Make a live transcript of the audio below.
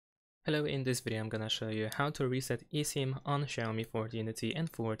Hello, in this video I'm gonna show you how to reset eSIM on Xiaomi 14T and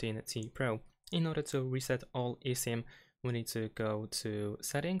 14T Pro. In order to reset all eSIM, we need to go to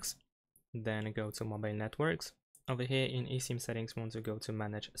settings, then go to mobile networks. Over here in eSIM settings, we want to go to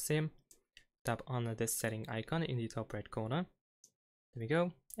manage SIM, tap on this setting icon in the top right corner. There we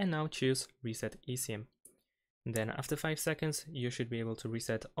go, and now choose reset eSIM. Then after 5 seconds, you should be able to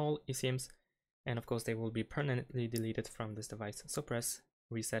reset all eSIMs, and of course they will be permanently deleted from this device. So press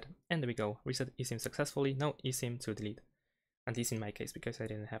reset, and there we go, reset eSIM successfully, no eSIM to delete, at least in my case because I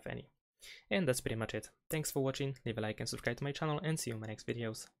didn't have any. And that's pretty much it. Thanks for watching, leave a like and subscribe to my channel, and see you in my next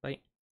videos. Bye.